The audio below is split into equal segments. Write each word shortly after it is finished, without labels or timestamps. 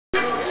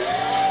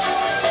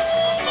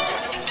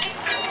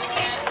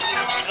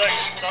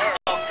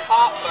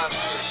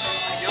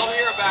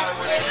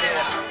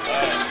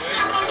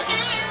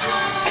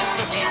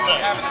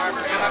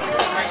And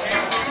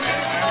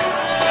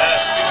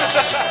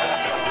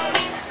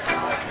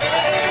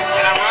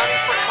I'm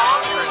running for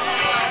Congress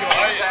in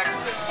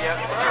Texas. Yes,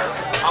 sir.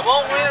 I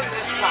won't win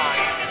this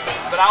time,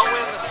 but I'll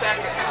win the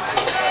second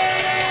time.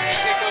 You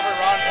take over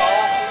Ron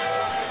Paul?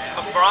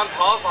 Ron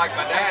Paul's like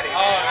my daddy.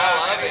 Oh, I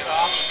love him.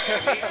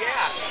 Awesome.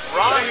 Yeah.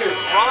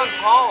 Ron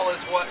Paul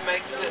is what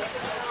makes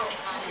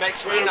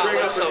me not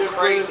look so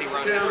crazy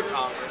running for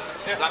Congress.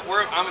 Like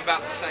I'm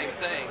about the same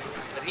thing.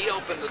 But he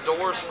opened the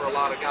doors for a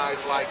lot of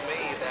guys like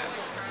me that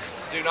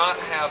do not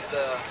have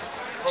the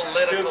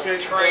political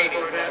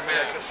training that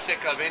America's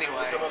sick of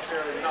anyway,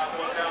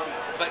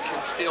 but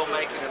can still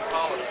make it in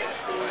politics.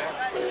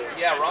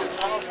 Yeah, Ron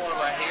Paul's one of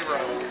my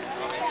heroes.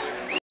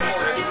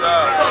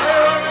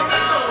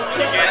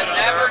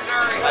 Never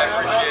during. I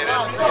appreciate it.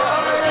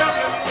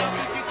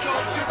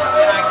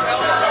 And I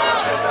tell them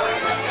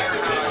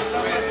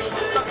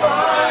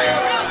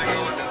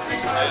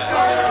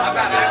I've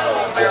got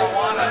actual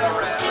marijuana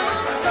arrest.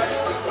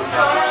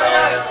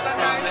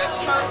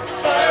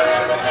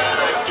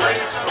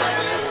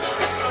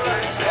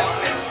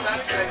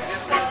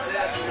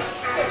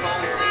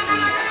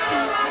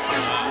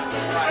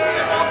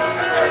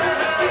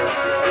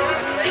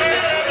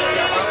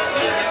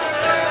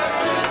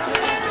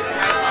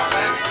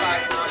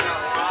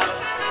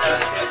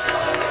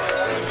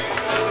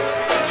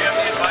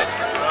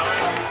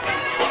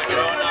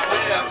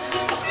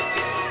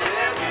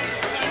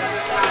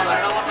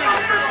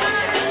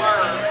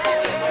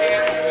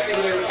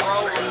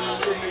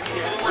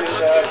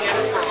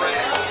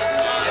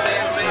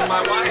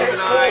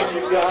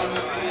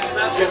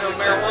 Just a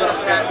marijuana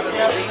test that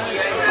the DEA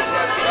has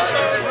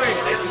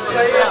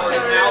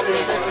it's now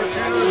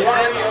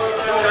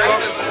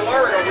kind of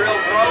blurred a real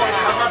growing.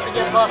 I'm about to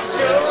get busted.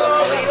 The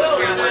police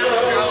camera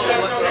show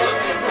what they're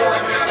looking for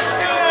in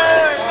downtown.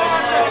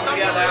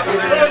 Yeah, that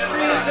was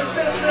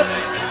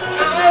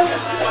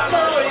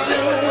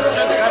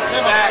that's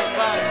him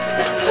outside.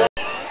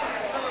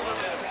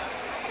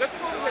 Let's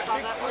go to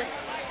that way.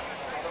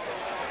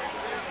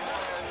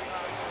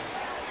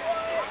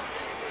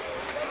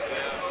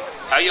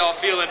 How y'all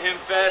feeling,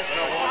 Hempfest?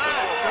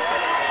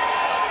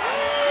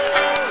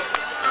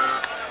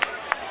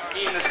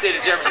 Even the state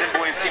of Jefferson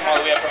boys came all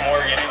the way up from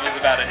Oregon. It was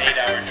about an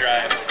 8-hour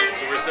drive.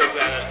 So we're so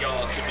glad that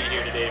y'all could be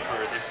here today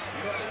for this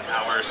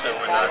hour or so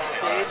with us.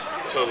 And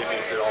totally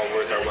makes it all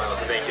worth our while.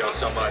 So thank y'all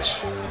so much.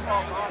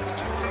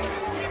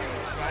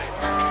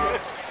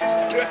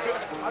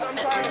 I'm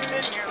trying to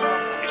sit here.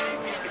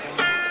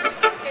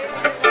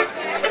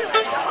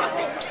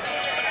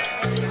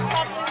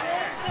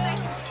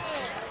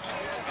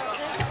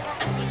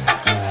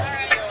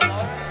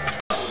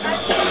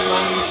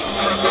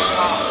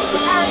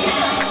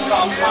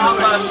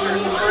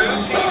 Busters, Crew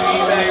TV,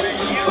 baby.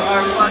 You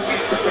are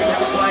fucking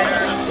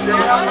player.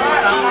 I'm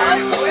right. I'm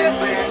serious with,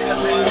 man.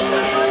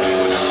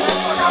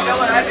 You know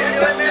what I've been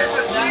doing, man?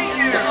 To see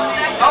you.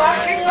 Oh, I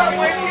keep up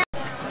with you.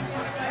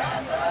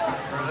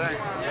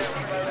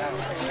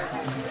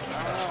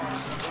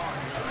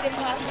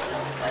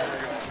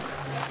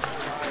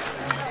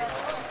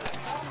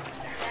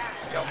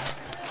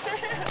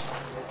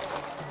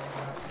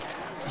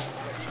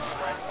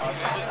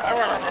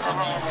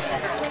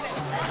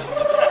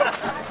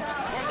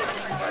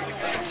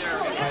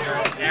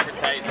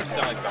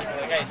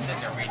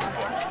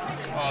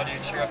 Oh,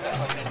 dude, cheer up that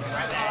fucking.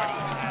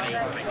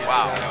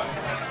 Wow.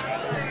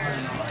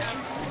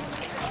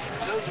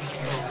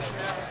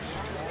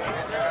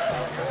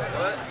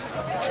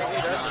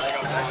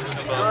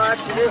 No, I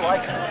actually didn't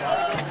like it.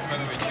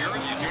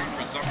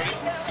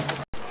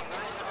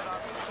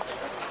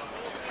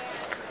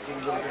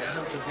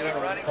 I'm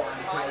running for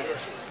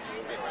Congress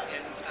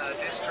in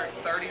District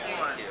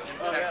 31 in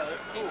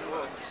Texas. Cool.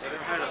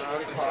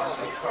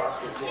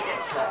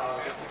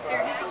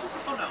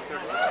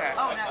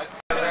 Oh, no.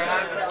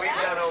 We've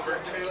done over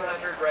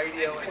 200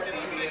 radio and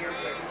TV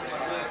interviews.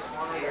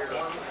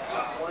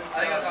 I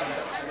think that's on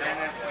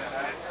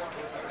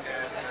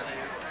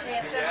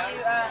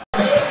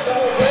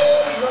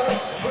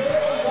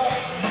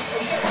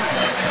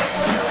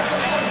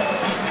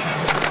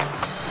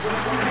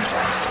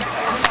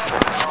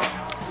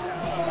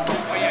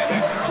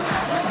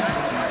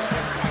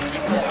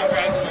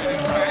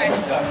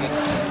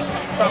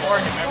Stop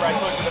working. Remember I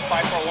told you the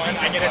 541? I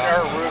get into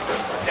her roof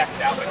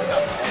decked out with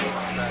stuff.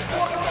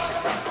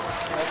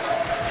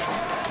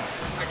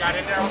 I got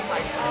in there, I was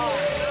like, oh,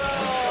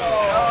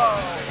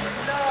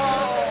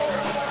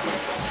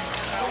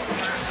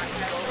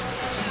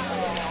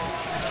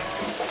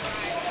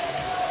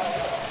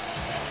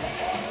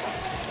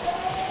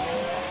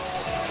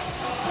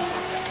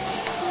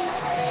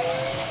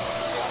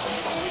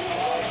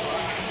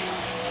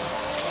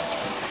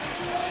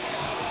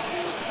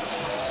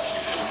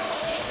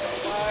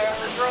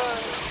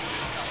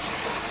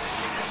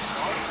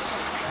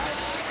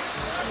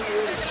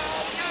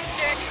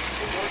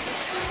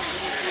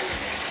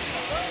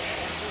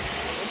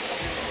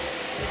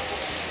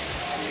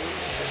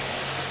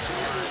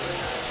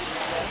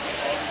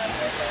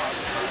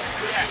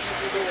 Yeah.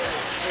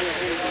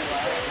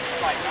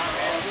 like, nah,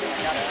 man, you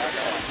gotta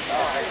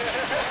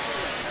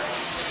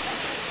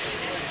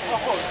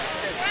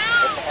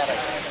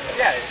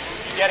yeah,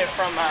 you get it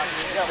from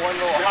one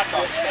little hot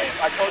dog stand.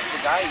 I told you the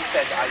guy, he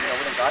said,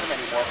 we don't got him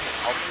anymore.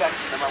 I'll check.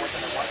 Remember I went to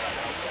the one.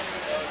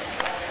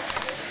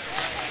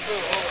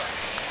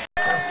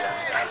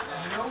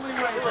 The only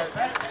way that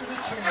that's to the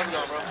change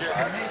is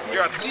to make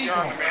it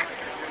legal.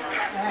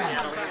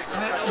 And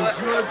that is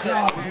your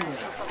job here.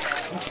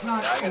 It's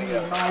not only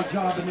my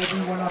job and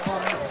everyone up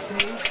on the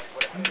stage.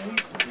 You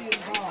need to be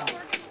involved.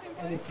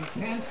 And if you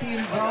can't be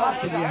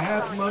involved and you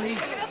have money,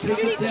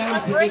 take it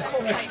down to this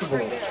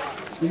festival.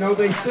 You know,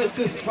 they said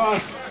this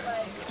costs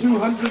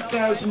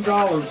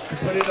 $200,000 to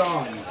put it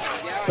on.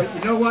 But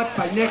you know what?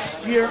 By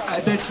next year,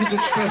 I bet you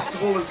this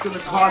festival is going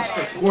to cost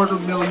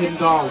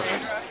 $250,000.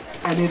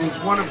 And it is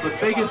one of the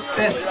biggest,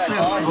 best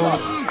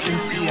festivals in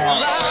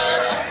Seattle.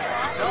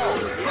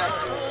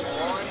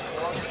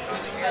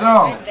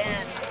 So,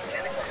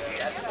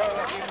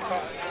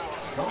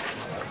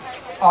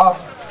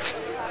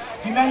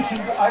 you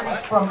mentioned I was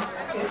from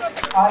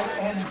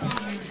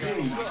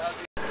INPUD.